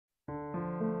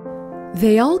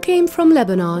They all came from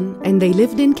Lebanon and they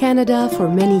lived in Canada for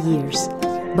many years.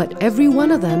 But every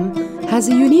one of them has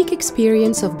a unique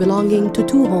experience of belonging to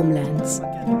two homelands.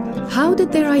 How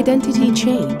did their identity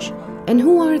change? And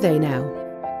who are they now?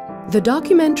 The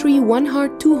documentary One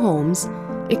Heart, Two Homes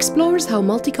explores how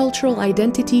multicultural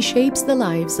identity shapes the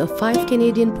lives of 5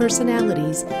 Canadian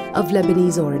personalities of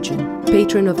Lebanese origin.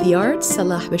 Patron of the Arts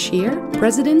Salah Bachir,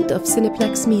 President of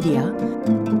Cineplex Media,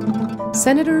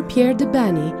 Senator Pierre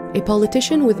DeBanne, a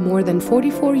politician with more than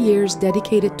 44 years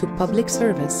dedicated to public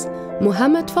service,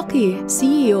 Mohammed Fakih,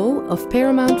 CEO of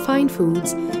Paramount Fine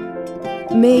Foods,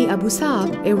 Abou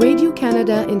Saab, a Radio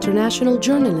Canada international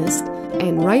journalist,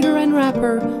 and writer and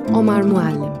rapper Omar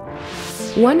Moualem.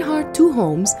 One Heart, Two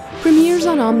Homes premieres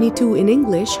on OMNI 2 in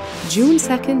English June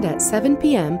 2nd at 7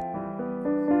 p.m.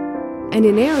 and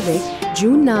in Arabic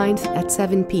June 9th at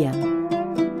 7 p.m.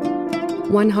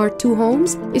 One Heart, Two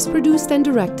Homes is produced and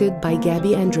directed by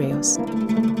Gabby Andreos.